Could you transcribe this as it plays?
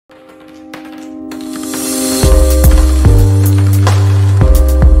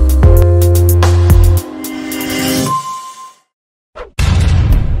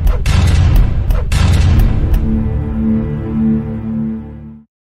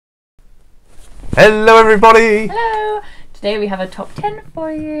Hello everybody! Hello! Today we have a top 10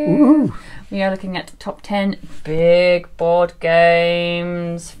 for you. Ooh. We are looking at top 10 big board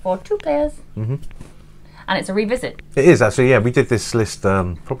games for 2 players. And it's a revisit. It is actually, yeah. We did this list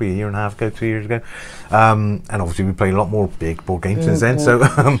probably a year and a half ago, 2 years ago, and obviously we played a lot more big board games since then. So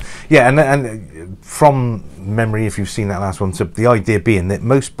yeah, and from memory, if you've seen that last one, so the idea being that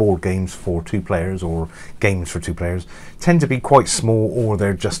most board games for 2 players or games for 2 players tend to be quite small, or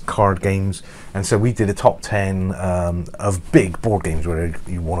they're just card games. And so we did a top 10 of big board games where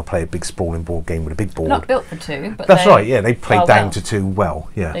you want to play a big sprawling board game with a big board. Not built for 2, but that's right. Yeah, they play down to 2 well.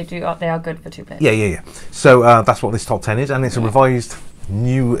 Yeah, they do. They are good for 2 players. Yeah. So that's what this top 10 is, and it's a revised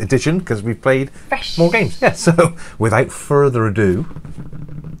new edition because we've played Fresh. more games. Yeah. So without further ado,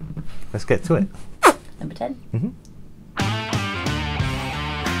 let's get to it. Number 10.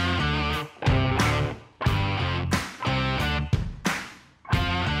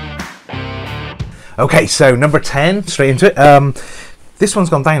 Okay, so number 10, straight into it. This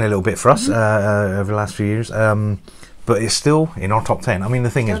one's gone down a little bit for us over the last few years, but it's still in our top 10. I mean, the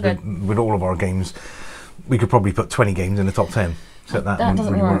thing is, with all of our games, we could probably put 20 games in the top 10. Except that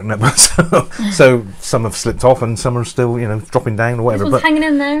doesn't really work. So some have slipped off and some are still, dropping down or whatever. This one's hanging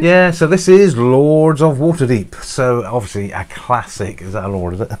in there. Yeah, so this is Lords of Waterdeep. So obviously a classic. Is that a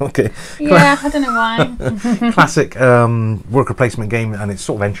Lord, is it? Okay. Yeah, I don't know why. Classic worker placement game, and it's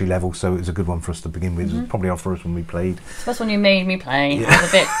sort of entry level, so it's a good one for us to begin with. It was probably our first one we played. It's the first one you made me play. Yeah. It was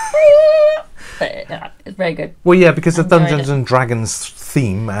a bit... but it's very good. Well, yeah, because the Dungeons and Dragons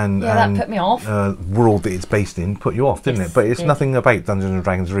theme and that put me off. World that it's based in put you off, didn't it? But it's nothing about Dungeons and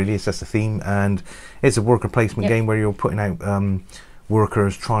Dragons really. It's just a theme, and it's a worker placement game where you're putting out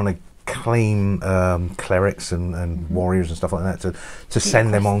workers trying to claim clerics and warriors and stuff like that to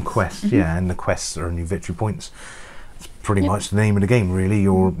send them on quests. Yeah, and the quests earn you victory points. It's pretty much the name of the game, really.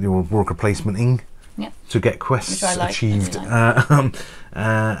 Your worker placementing. To get quests achieved, and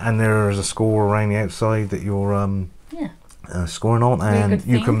there's a score around the outside that you're scoring on, and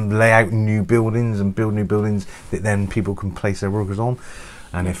you can lay out new buildings and build new buildings that then people can place their workers on.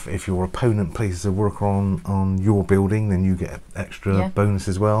 And if your opponent places a worker on your building, then you get extra bonus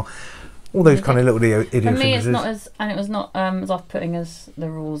as well. All those kind of little idiosyncrasies. For me, it's not it was not as off-putting as the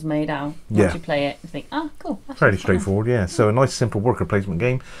rules made out. Once you play it, you think, cool. Fairly straightforward, yeah. So a nice, simple worker placement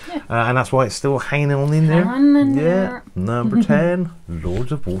game, and that's why it's still hanging on in there. There. Number 10,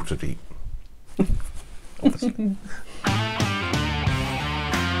 Lords of Waterdeep.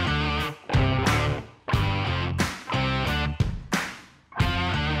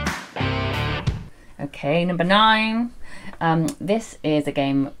 Okay, number 9. This is a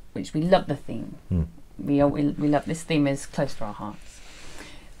game which we love the theme. We love this theme, is close to our hearts.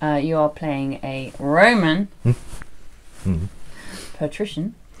 You are playing a Roman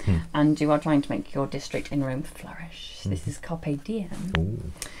patrician, and you are trying to make your district in Rome flourish. This is Carpe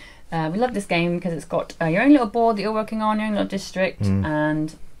Diem. We love this game because it's got your own little board that you're working on, your own little district,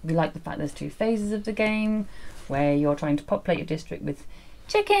 and we like the fact there's 2 phases of the game where you're trying to populate your district with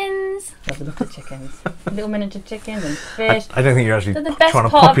chickens. Love the look of chickens. Little miniature chickens and fish. I don't think you're actually trying to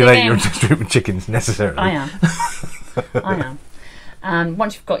populate your district with chickens necessarily. I am. I am. And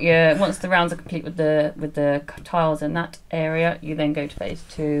once the rounds are complete with the tiles in that area, you then go to phase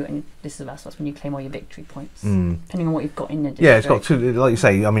 2, and that's when you claim all your victory points, depending on what you've got in the district. Yeah, it's got 2, like you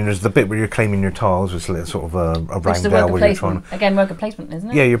say. I mean, there's the bit where you're claiming your tiles, which is sort of a roundel where you're trying. Again, worker placement,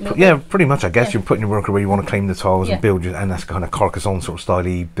 isn't it? Yeah, pretty much. I guess you're putting your worker where you want to claim the tiles and build and that's kind of Carcassonne sort of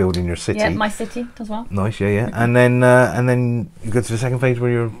styley building your city. Yeah, my city as well. Nice, yeah. And then you go to the second phase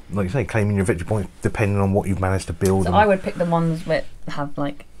where you're, like you say, claiming your victory points depending on what you've managed to build. So I would pick the ones that have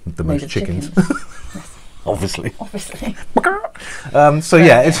like the most chickens. Obviously. So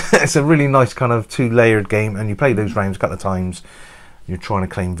yeah, it's a really nice kind of 2-layered game, and you play those rounds a couple of times. You're trying to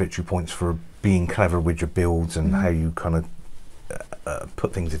claim victory points for being clever with your builds and how you kind of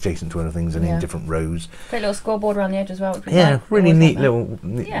put things adjacent to other things and in different rows. Great little scoreboard around the edge as well. Really neat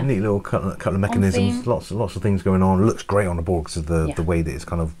little couple of mechanisms. Lots of things going on. It looks great on the board because of the way that it's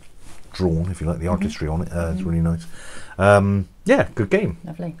kind of drawn, if you like, the artistry on it. It's really nice. Yeah, good game.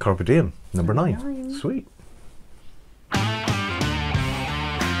 Lovely. Carpe Diem, number 9. Sweet.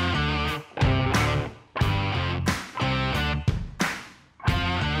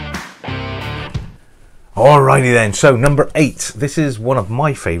 Alrighty then, so number 8. This is one of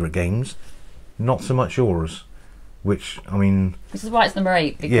my favourite games, not so much yours, which, I mean... This is why it's number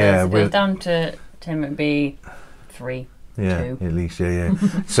 8, because if it goes down to 10, it would be 3. Yeah, at least, yeah.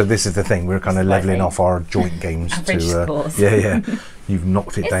 So this is the thing, we're kind of leveling off our joint games to you've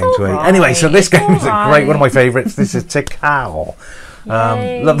knocked it down to 8. Anyway, so this game is great, one of my favourites. This is Tikal.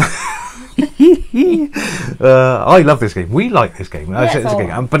 I love this game. We like this game. Yeah, it's a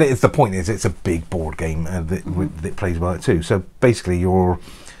game. But the point is, it's a big board game that plays well too. So basically,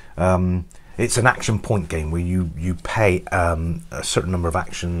 it's an action point game where you pay a certain number of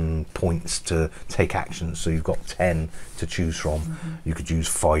action points to take actions. So you've got 10 to choose from. You could use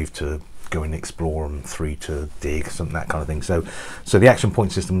 5 to go and explore and 3 to dig, something, that kind of thing. So the action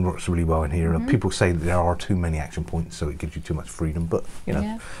point system works really well in here. People say that there are too many action points, so it gives you too much freedom, but you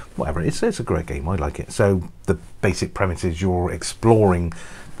know, whatever. It's a great game. I like it. So the basic premise is you're exploring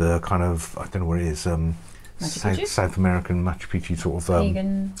the kind of, I don't know where it is, South American Machu Picchu sort of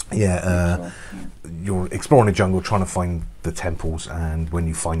you're exploring the jungle trying to find the temples, and when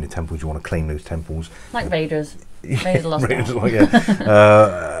you find the temples you want to claim those temples, like Raiders. Raiders Lost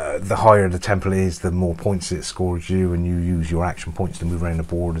the higher the temple is, the more points it scores you, and you use your action points to move around the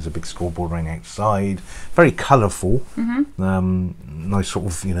board. There's a big scoreboard around the outside, very colourful, nice sort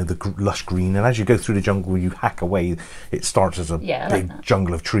of, you know, the lush green, and as you go through the jungle you hack away. It starts as a big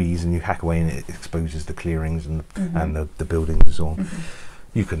jungle of trees, and you hack away and it exposes the clearings and the buildings and so on.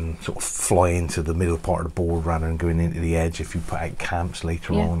 You can sort of fly into the middle part of the board rather than going into the edge if you put out camps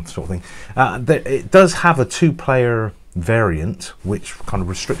later on, sort of thing. It does have a 2-player variant, which kind of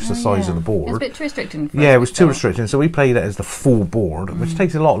restricts the size of the board. It's a bit too restricting. Yeah, it was too restricting. So we played it as the full board, which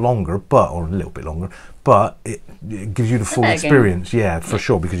takes a lot longer, or a little bit longer, but it gives you the full experience. Yeah, for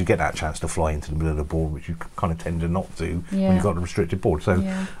sure, because you get that chance to fly into the middle of the board, which you kind of tend to not do when you've got a restricted board. So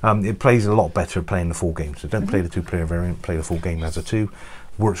it plays a lot better playing the full game. So don't play the 2-player variant, play the full game as a 2.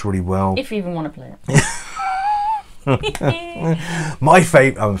 Works really well. If you even want to play it. My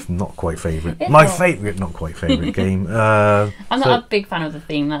favourite, not quite favourite. My favourite, not quite favourite game. I'm not a big fan of the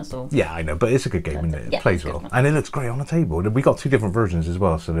theme, that's all. Yeah, I know, but it's a good game, isn't it? It plays well, and it looks great on the table. We got 2 different versions as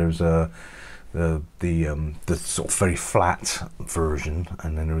well. So there's the sort of very flat version,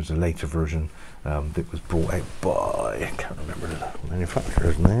 and then there was a later version that was brought out by, I can't remember the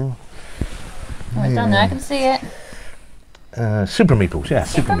manufacturer's name. Oh, it's down there. I can see it. Super Meeples, yeah.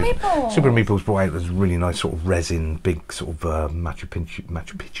 Super Meeples. Super Meeples brought out as really nice sort of resin, big sort of Machu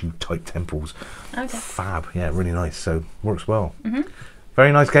Picchu type temples. Okay. Fab, yeah, really nice. So works well.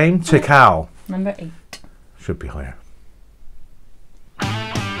 Very nice game. Tikal. Number 8. Should be higher.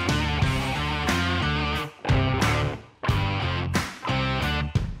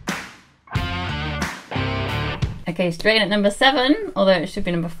 Okay, straight in at number 7, although it should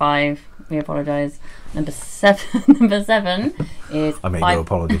be number 5. We apologise. Number 7 is. I made no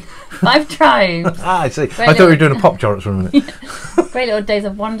apology. 5 Tribes. I see. I thought you were doing a pop charts for a minute. Great little Days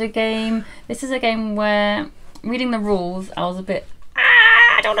of Wonder game. This is a game where, reading the rules, I was a bit,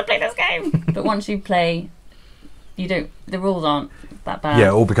 I don't want to play this game. But once you play, you don't. The rules aren't that bad. Yeah,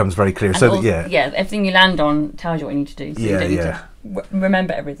 it all becomes very clear. And So also, yeah, everything you land on tells you what you need to do. So you don't need to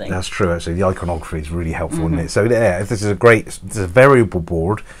remember everything. That's true. Actually, the iconography is really helpful, isn't it? So yeah, this is a variable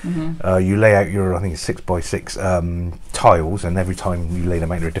board. You lay out your, I think it's 6x6 tiles, and every time you lay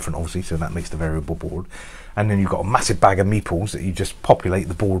them out, they're different, obviously. So that makes the variable board. And then you've got a massive bag of meeples that you just populate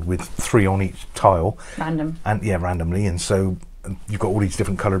the board with 3 on each tile. Random. And randomly. And so you've got all these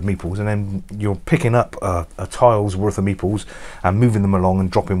different coloured meeples, and then you're picking up a tile's worth of meeples and moving them along and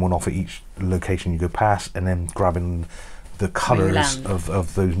dropping one off at each location you go past, and then grabbing the colours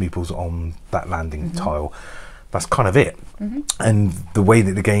of those meeples on that landing tile. That's kind of it. And the way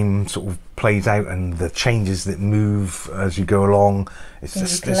that the game sort of plays out and the changes that move as you go along, it's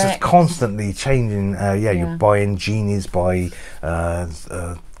just constantly changing. You're buying genies by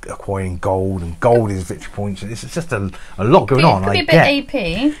acquiring gold, and gold is victory points. It's just a lot going on. It could be a bit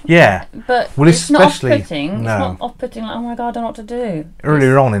AP. Yeah. But it's not off-putting. It's not off-putting, like, oh my god, I don't know what to do.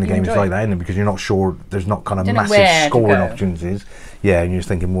 Earlier on in the game it's like that, isn't it? Because you're not sure, there's not kind of massive scoring opportunities. Yeah, and you're just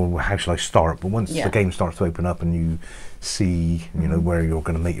thinking, well, how shall I start? But once the game starts to open up and you see, you know, where you're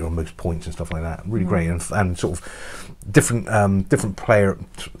going to make your most points and stuff like that, really great. And sort of different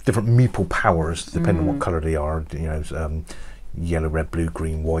meeple powers, depending on what colour they are, you know, yellow, red, blue,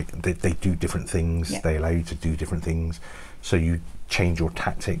 green, white. They do different things. They allow you to do different things, so you change your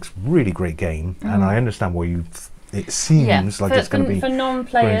tactics. Really great game, and I understand why it seems like it's going to be for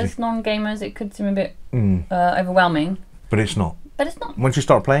non-players, non-gamers. It could seem a bit overwhelming, but it's not. But it's not. Once you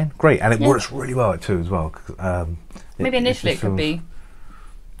start playing, great, and it works really well too as well. Maybe initially it could be.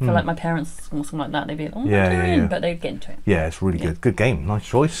 For like my parents or something like that, they'd be like, oh, what are you doing? But they'd get into it. Yeah, it's really good. Good game. Nice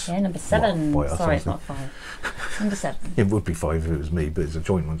choice. Yeah, number 7. Sorry, it's not 5. Number 7. It would be 5 if it was me, but it's a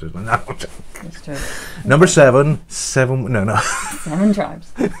joint one, so it's not. No. That's true. Number 7. 7. No. 7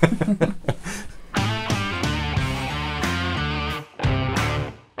 Tribes.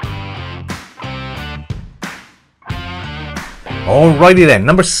 Alrighty then,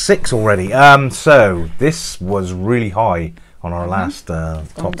 number 6 already. So this was really high on our last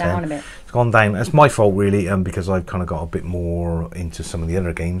top 10. A bit. It's gone down. It's my fault really, because I've kind of got a bit more into some of the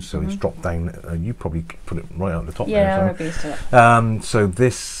other games, so it's dropped down. You probably put it right at the top there. Yeah, so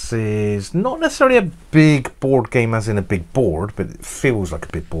this is not necessarily a big board game as in a big board, but it feels like a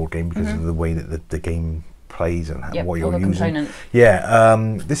big board game because of the way that the game plays and what you're using. Components. Yeah,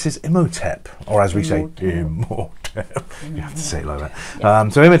 this is Imhotep, or as we say, Imhotep. You have to say it like that.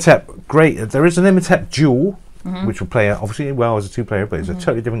 Yes. So Imhotep, great. There is an Imhotep duel, which will play obviously well as a 2-player, but it's a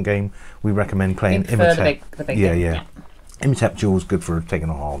totally different game. We recommend playing Imhotep. The big game. Imhotep duel is good for taking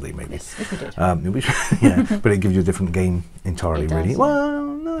a holiday, maybe. Yes, if we did. Yeah, but it gives you a different game entirely, Does, really. yeah. Well,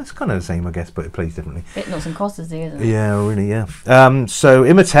 no, it's kind of the same, I guess, but it plays differently. Bit nuts and costs, isn't it? Yeah, really, yeah. So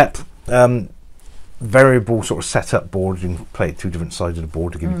Imhotep, variable sort of setup board. You can play at 2 different sides of the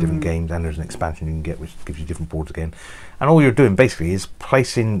board to give you different games, and there's an expansion you can get which gives you different boards again. And all you're doing basically is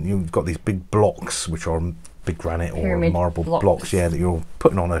placing. You've got these big blocks, which are big granite or Pyramid marble blocks, that you're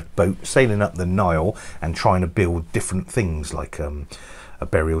putting on a boat, sailing up the Nile, and trying to build different things like a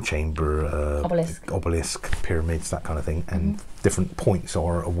burial chamber, obelisk, pyramids, that kind of thing. And different points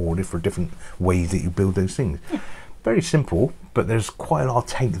are awarded for different ways that you build those things. Very simple, but there's quite a lot of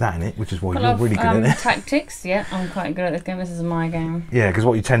take that in it, which is why you're really good at it. Tactics, yeah, I'm quite good at this game. This is my game. Yeah, because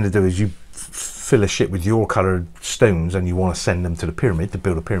what you tend to do is you fill a ship with your coloured stones, and you want to send them to the pyramid to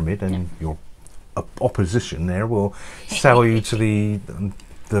build a pyramid, and your opposition there will sell you to the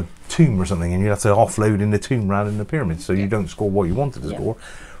tomb or something, and you have to offload in the tomb rather than the pyramid, so you don't score what you wanted to score.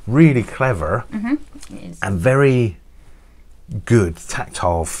 Really clever, and very good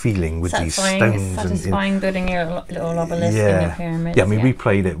tactile feeling with these stones. Satisfying building your little obelisk in your pyramid. Yeah, I mean, we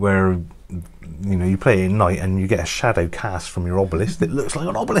played it where you play it at night and you get a shadow cast from your obelisk that looks like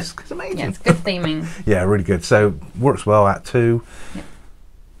an obelisk. It's amazing. Yeah, it's good theming. Yeah, really good. So works well at 2. Yep.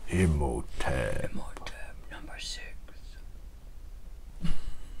 Imhotep. Number 6.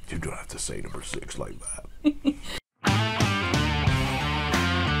 You don't have to say number 6 like that.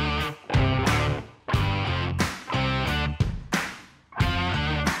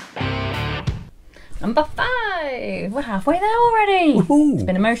 Number 5. We're halfway there already. It's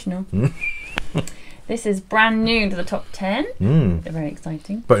been emotional. This is brand new to the top 10. They're very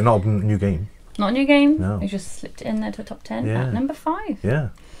exciting. But not a new game. Not a new game. No. They just slipped it in there to the top 10 at number 5. Yeah.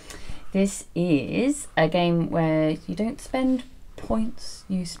 This is a game where you don't spend points,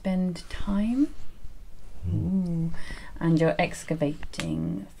 you spend time. And you're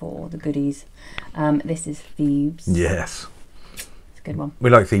excavating for the goodies. This is Thieves. Yes. It's a good one. We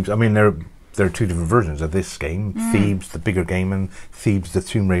like Thieves. I mean, there are 2 different versions of this game. Thieves, the bigger game, and Thieves, the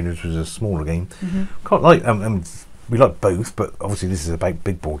Tomb Raiders, was a smaller game. Quite like, we like both, but obviously this is about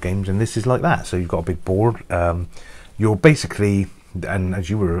big board games, and this is like that. So you've got a big board. You're basically, and as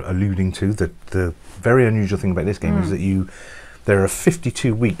you were alluding to, the very unusual thing about this game is that there are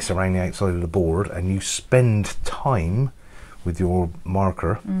 52 weeks around the outside of the board, and you spend time with your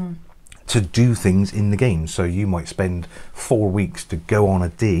marker to do things in the game. So you might spend 4 weeks to go on a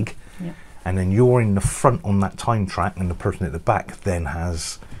dig, and then you're in the front on that time track, and the person at the back then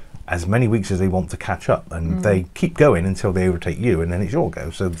has as many weeks as they want to catch up, and they keep going until they overtake you, and then it's your go.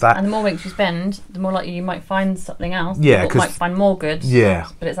 So that, and the more weeks you spend, the more likely you might find something else. Yeah, you might find more goods. Yeah,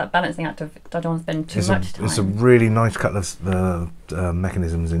 but it's that balancing act of I don't want to spend too much time. It's a really nice couple of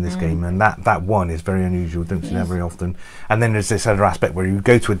mechanisms in this game, and that one is very unusual. Don't see that very often. And then there's this other aspect where you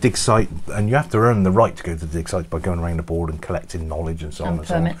go to a dig site, and you have to earn the right to go to the dig site by going around the board and collecting knowledge and so on and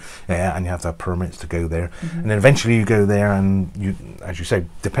so on. Yeah, and you have to have permits to go there, and then eventually you go there, and you, as you say,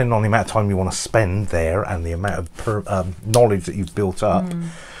 depending on the amount of time you want to spend there and the amount of knowledge that you've built up,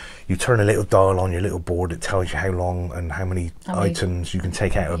 you turn a little dial on your little board that tells you how long and how many items you can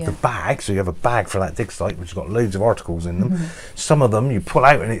take out of the bag. So you have a bag for that dig site which has got loads of articles in them. Some of them you pull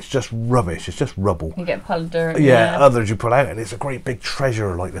out and it's just rubbish, it's just rubble. You get a pile of dirt. Others you pull out and it's a great big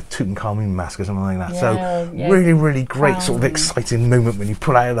treasure like the Tutankhamun mask or something like that. So really great sort of exciting moment when you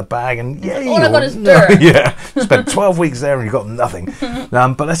pull out of the bag and all I got is dirt. Spent 12 weeks there and you got nothing.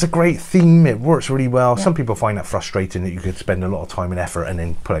 But that's a great theme, it works really well. Some people find that frustrating that you could spend a lot of time and effort and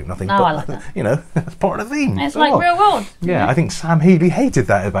then pull out nothing. No, but I like that. You know, that's part of the theme. It's like real world. Yeah, I think Sam Healy hated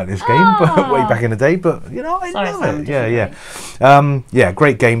that about this game, but way back in the day. But you know, I love it. Yeah,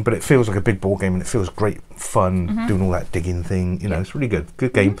 great game, but it feels like a big board game, and it feels great fun doing all that digging thing. You know, it's really good.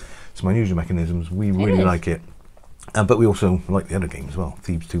 Good game. Some unusual mechanisms. We really like it, but we also like the other game as well.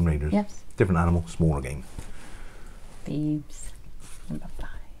 Thieves, Tomb Raiders. Yes. Different animal, smaller game. Thieves. Number 5.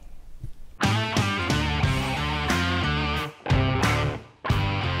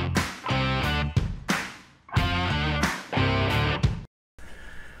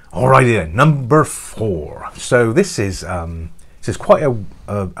 Alrighty then, number 4. So this is quite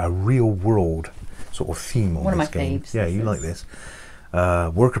a real world sort of theme on this game. Faves, yeah, you like this.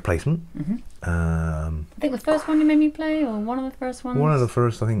 Worker placement. I think the first one you made me play, or one of the first ones. One of the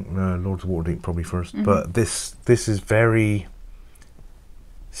first, I think. Lords of Waterdeep probably first, but this is very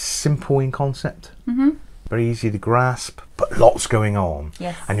simple in concept. Very easy to grasp, but lots going on.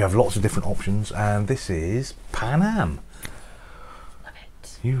 Yes. And you have lots of different options. And this is Pan Am. Love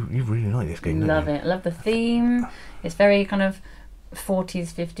it. You really like this game, don't you? Love it. Love the theme. It's very kind of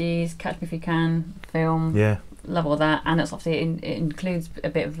 40s, 50s, Catch Me If You Can film. Yeah. Love all that, and it's obviously it includes a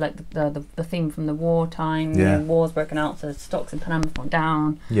bit of like the theme from the wartime. Yeah. Wars broken out, so stocks in Panama have gone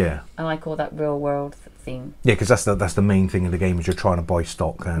down. Yeah. I like all that real world theme. Yeah, because that's the main thing of the game is you're trying to buy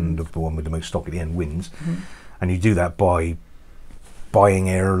stock, and the one with the most stock at the end wins. And you do that by buying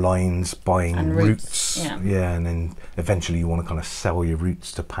airlines, buying and routes. Yeah, and then eventually you want to kind of sell your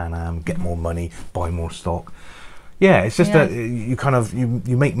routes to Pan Am, get more money, buy more stock. Yeah, it's just that you kind of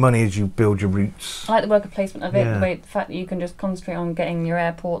you make money as you build your routes. I like the worker placement of it. The fact that you can just concentrate on getting your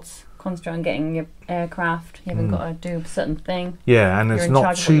airports, concentrate on getting your aircraft. You haven't got to do a certain thing. Yeah, and there's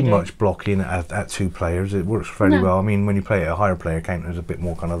not too much blocking at 2 players. It works fairly well. I mean, when you play at a higher player count, there's a bit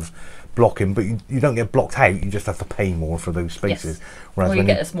more kind of blocking, but you don't get blocked out. You just have to pay more for those spaces. Yes. Whereas or you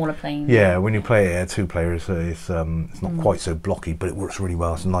get a smaller plane. Yeah, when you play it at 2 players, it's not quite so blocky, but it works really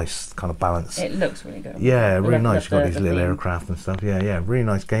well. It's a nice kind of balance. It looks really good. Yeah, really nice. You've got these little aircraft and stuff. Yeah, really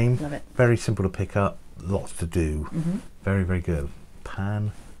nice game. Love it. Very simple to pick up. Lots to do. Very, very good.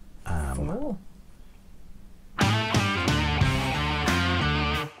 Pan Am.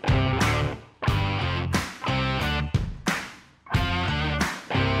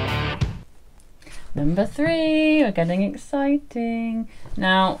 Number 3, we're getting exciting.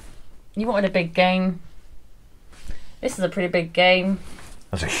 Now, you wanted a big game. This is a pretty big game.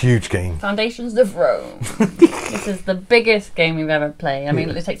 That's a huge game. Foundations of Rome. This is the biggest game we've ever played. I mean,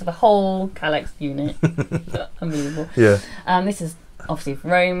 it takes up a whole Calyx unit. Unbelievable. Yeah. This is obviously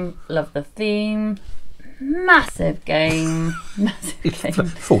Rome. Love the theme. Massive game. Massive game.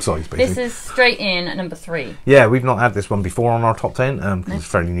 Full size, basically. This is straight in at number 3. Yeah, we've not had this one before on our top 10 because it's a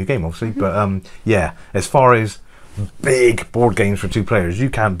fairly new game, obviously. But yeah, as far as big board games for 2 players,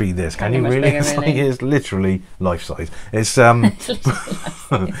 you can't beat this, can you? Really? It's literally life size. It's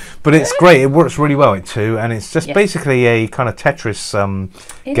but it's great. It works really well at 2, and it's just basically a kind of Tetris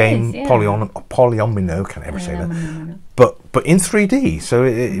game, polyomino. Can't ever say that. But in 3D, so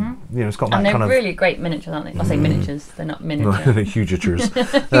it's got that kind of. And they're really great miniatures, aren't they? I say miniatures; they're not miniature. Hugitures.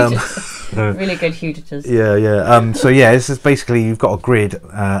 Really good hugitures. Yeah. So yeah, this is basically you've got a grid,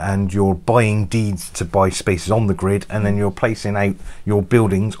 and you're buying deeds to buy spaces on the grid, and then you're placing out your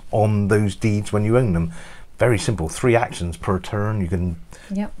buildings on those deeds when you own them. Very simple. 3 actions per turn. You can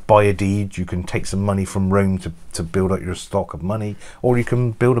buy a deed. You can take some money from Rome to build up your stock of money, or you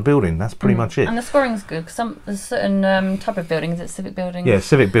can build a building. That's pretty much it. And the scoring's good because there's certain type of buildings. It's civic buildings. Yeah,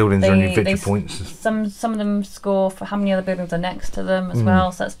 civic buildings earn you victory points. Some of them score for how many other buildings are next to them as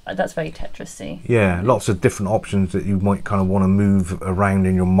well. So that's very Tetris-y. Yeah, lots of different options that you might kind of want to move around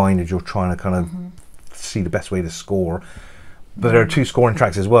in your mind as you're trying to kind of see the best way to score. But there are 2 scoring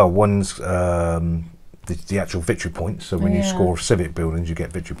tracks as well. One's the actual victory points. So when you score civic buildings, you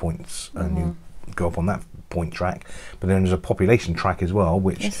get victory points, and you go up on that point track. But then there's a population track as well,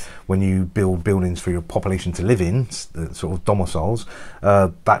 which when you build buildings for your population to live in, sort of domiciles,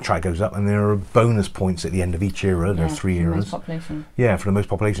 that track goes up, and there are bonus points at the end of each era. There are 3 eras. For the most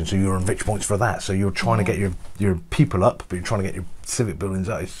population. So you earn victory points for that. So you're trying to get your people up, but you're trying to get your civic buildings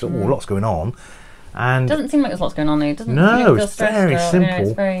up. It's lots going on. And it doesn't seem like there's lots going on there. No, it's very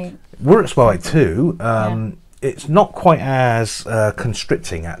simple. Works well at 2. It's not quite as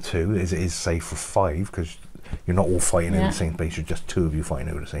constricting at 2 as it is, say, for 5, because you're not all fighting over the same place. You're just 2 of you fighting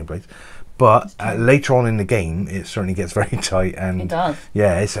over the same place. But later on in the game, it certainly gets very tight. And it does.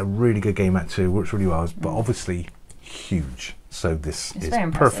 Yeah, it's a really good game at 2. Works really well, but obviously huge. So this is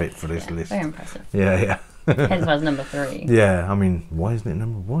perfect for this list. Very impressive. Yeah. Hence why it's number 3. Yeah, I mean, why isn't it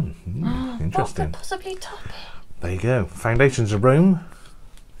number 1? Interesting. What could possibly top it? There you go. Foundations of Rome.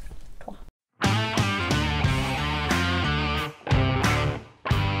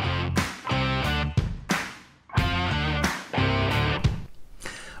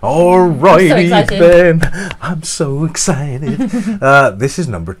 Alrighty then, I'm so excited. This is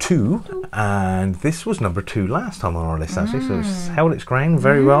number 2, and this was number 2 last time on our list actually, so it's held its ground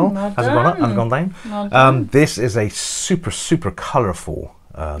very well. Has it gone up? Has it gone down? This is a super colourful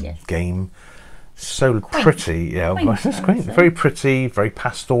game. so pretty. Yeah, that's great. Very pretty, very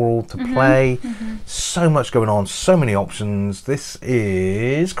pastoral to play. So much going on, so many options. This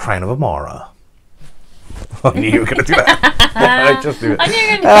is Crown of Amara. I knew you were going to do that. I just do it. I knew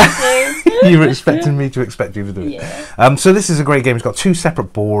you were going to do it. You were expecting me to expect you to do it. Yeah. So this is a great game. It's got two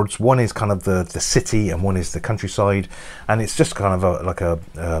separate boards. One is kind of the city, and one is the countryside. And it's just kind of like a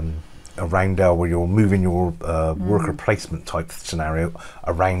roundel where you're moving your worker placement type scenario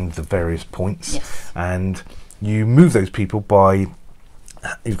around the various points. Yes. And you move those people by...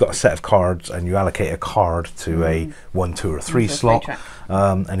 You've got a set of cards, and you allocate a card to a 1, 2, or 3 slot.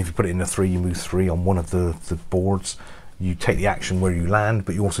 And if you put it in a 3, you move 3 on one of the boards. You take the action where you land,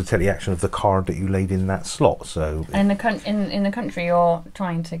 but you also take the action of the card that you laid in that slot. So in the country, you're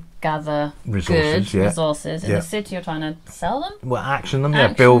trying to gather resources. Resources. In the city, you're trying to sell them. Well, action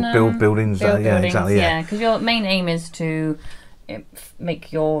them. Build buildings. Yeah, exactly. Yeah, because your main aim is to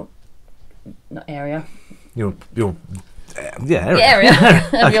make your area. Your area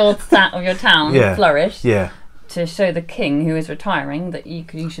of your town flourish. Yeah. To show the king who is retiring that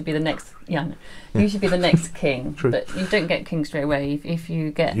you should be the next. You should be the next king. True. But you don't get king straight away. If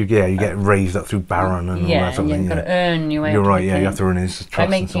you get you get raised up through Baron and all that sort of thing. You've got to earn your way. You're right. Yeah, you have to earn his trust by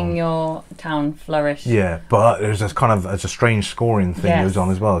making your town flourish. Yeah, but there's a strange scoring thing goes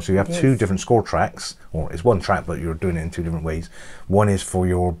on as well. So you have two different score tracks, or it's one track, but you're doing it in two different ways. One is for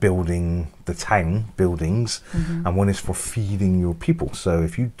your building the town buildings, and one is for feeding your people. So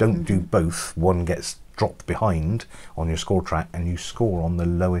if you don't do both, one gets dropped behind on your score track, and you score on the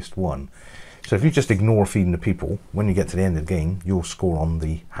lowest one. So if you just ignore feeding the people, when you get to the end of the game, you'll score on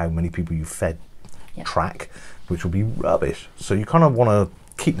the how many people you fed track, which will be rubbish. So you kind of want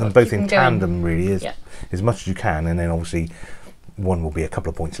to keep them both in tandem, really, as much as you can, and then obviously one will be a couple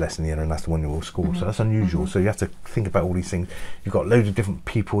of points less than the other, and that's the one you will score. So that's unusual. So you have to think about all these things. You've got loads of different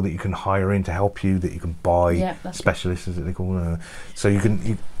people that you can hire in to help you, that you can buy, specialists as they call them. So you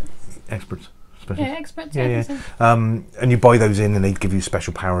can experts. Yeah, experts. And you buy those in, and they give you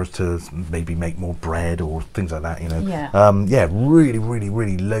special powers to maybe make more bread or things like that. Really, really,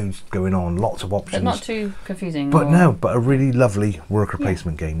 really loads going on. Lots of options. But not too confusing. But a really lovely worker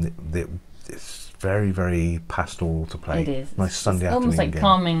placement game that it's very, very pastoral to play. It is. Nice Sunday afternoon almost like game.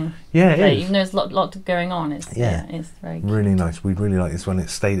 Calming. Yeah, it is. Even though there's a lot going on. It's very cute. Really nice. We really like this one. It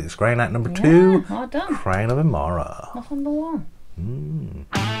stayed at Crown at number 2. Well done. Crown of Amara. What's number 1?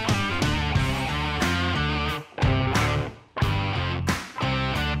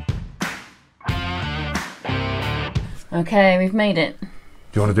 Okay, we've made it. Do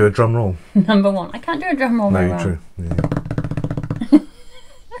you want to do a drum roll? Number 1. I can't do a drum roll. No, true. Yeah.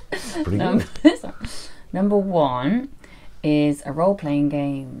 Pretty good. Number 1 is a role-playing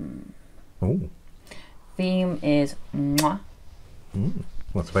game. Oh. Theme is mwah.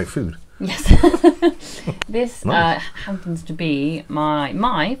 What's about food? Yes. This happens to be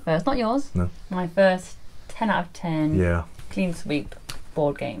my first, not yours. No. My first 10 out of 10. Yeah. Clean sweep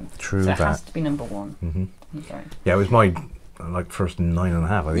board game. True. So it has to be number 1. I'm sorry. Yeah, it was my first 9.5.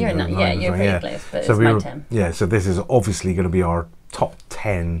 I think. You're pretty close, but so it's my 10. Yeah, so this is obviously going to be our top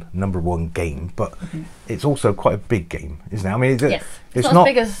 10 number 1 game, but it's also quite a big game, isn't it? I mean, it's not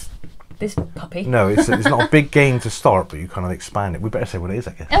as big as this puppy. No, it's not a big game to start, but you kind of expand it. We better say what it is,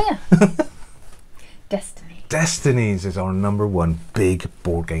 I guess. Oh yeah. Destiny. Destinies is our number 1 big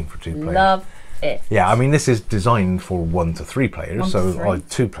board game for 2 players. Love it. Yeah, I mean, this is designed for 1 to 3 players, 1 to 3.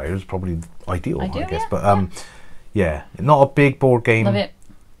 2 players probably ideal, I guess. But not a big board game. Love it.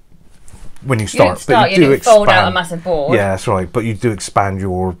 When you start, but you do fold out a massive board. Yeah, that's right. But you do expand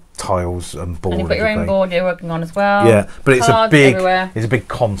your tiles and board. And you put your own board you're working on as well. Yeah, but it's everywhere. it's a big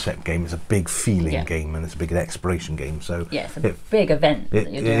concept game. It's a big feeling game, and it's a big exploration game. So it's a big event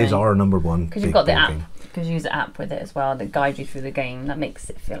that you're doing. It is our number 1 because you've got the app. Because you use the app with it as well that guides you through the game. That makes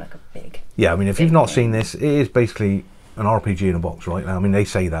it feel like a big. Yeah, I mean, if you've not seen this, it is basically an RPG in a box, right? I mean, they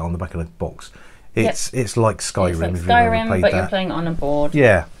say that on the back of the box. It's like Skyrim. It's like if you've ever played but that. you're playing it on a board.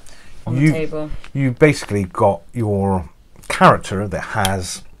 Yeah. On the table. You basically got your character that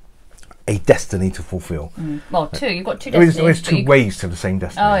has a destiny to fulfill. Well, 2. You've got 2 destinies. There's 2 ways to the same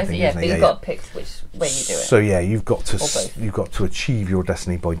destiny. But you've got to pick which way you do it. So you've got to achieve your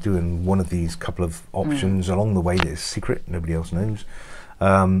destiny by doing one of these couple of options along the way that is secret. Nobody else knows.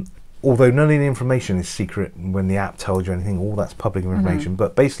 Although none of the information is secret when the app tells you anything, all that's public information.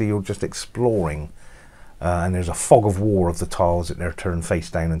 But basically, you're just exploring. And there's a fog of war of the tiles that they're turned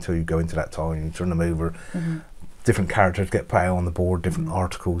face down until you go into that tile and you turn them over. different characters get put out on the board, different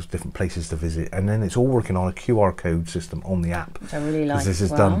articles, different places to visit, and then it's all working on a QR code system on the app. Which I really like. This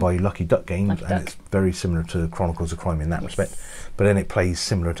is done by Lucky Duck Games, and it's very similar to Chronicles of Crime in that respect. But then it plays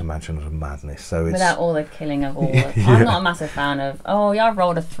similar to Mansions of Madness, so it's without all the killing of all. I'm not a massive fan of. Oh, yeah, I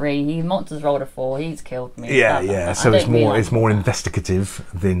rolled a 3. He monsters rolled a 4. He's killed me. Yeah. So it's more investigative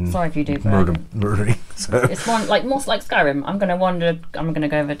than sorry if you do murdering. So it's more like Skyrim. I'm gonna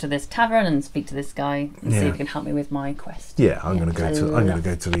go over to this tavern and speak to this guy and see if he can help me with my quest. Yeah, I'm gonna go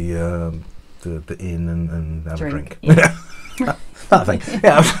to the inn and have a drink. Yeah. That thing.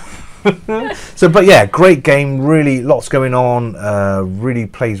 Yeah. So, but yeah, great game. Really, lots going on. Really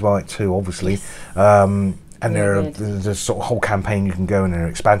plays well at 2, obviously. Yes. And there's sort of whole campaign you can go, and there are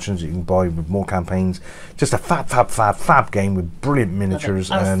expansions you can buy with more campaigns. Just a fab game with brilliant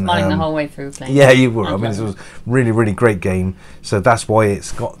miniatures. I was smiling the whole way through playing. Yeah, you were. I mean, this was really great game. So that's why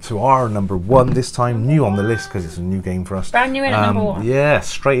it's got to our number 1 this time, new on the list because it's a new game for us. Brand new in at number 1. Yeah,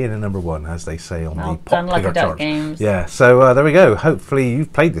 straight in at number 1, as they say on the pop Lucky Duck chart. Games. Yeah, so there we go. Hopefully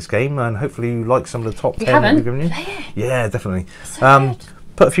you've played this game, and hopefully you like some of the top 10 that we've given you. Play it. Yeah, definitely. So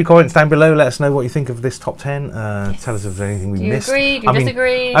put a few comments down below. Let us know what you think of this top 10. Tell us if there's anything we missed. Do you agree? Do you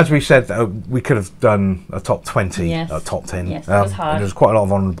disagree? As we said, we could have done a top 20, a top 10. Yes, that was hard. There's quite a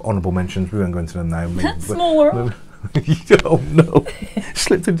lot of honourable mentions. We won't go into them now. Small World. Oh no,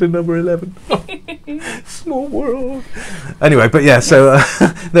 slipped into number 11. Small World. Anyway, but yeah, so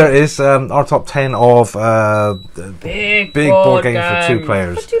there it is, our top 10 of big board games for 2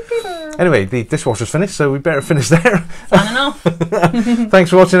 players. Anyway, the dishwasher's finished, so we better finish there. Signing off. Thanks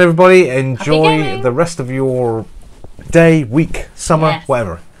for watching, everybody. Enjoy the rest of your day, week, summer,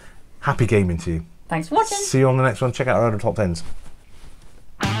 whatever. Happy gaming to you. Thanks for watching. See you on the next one. Check out our other top 10s.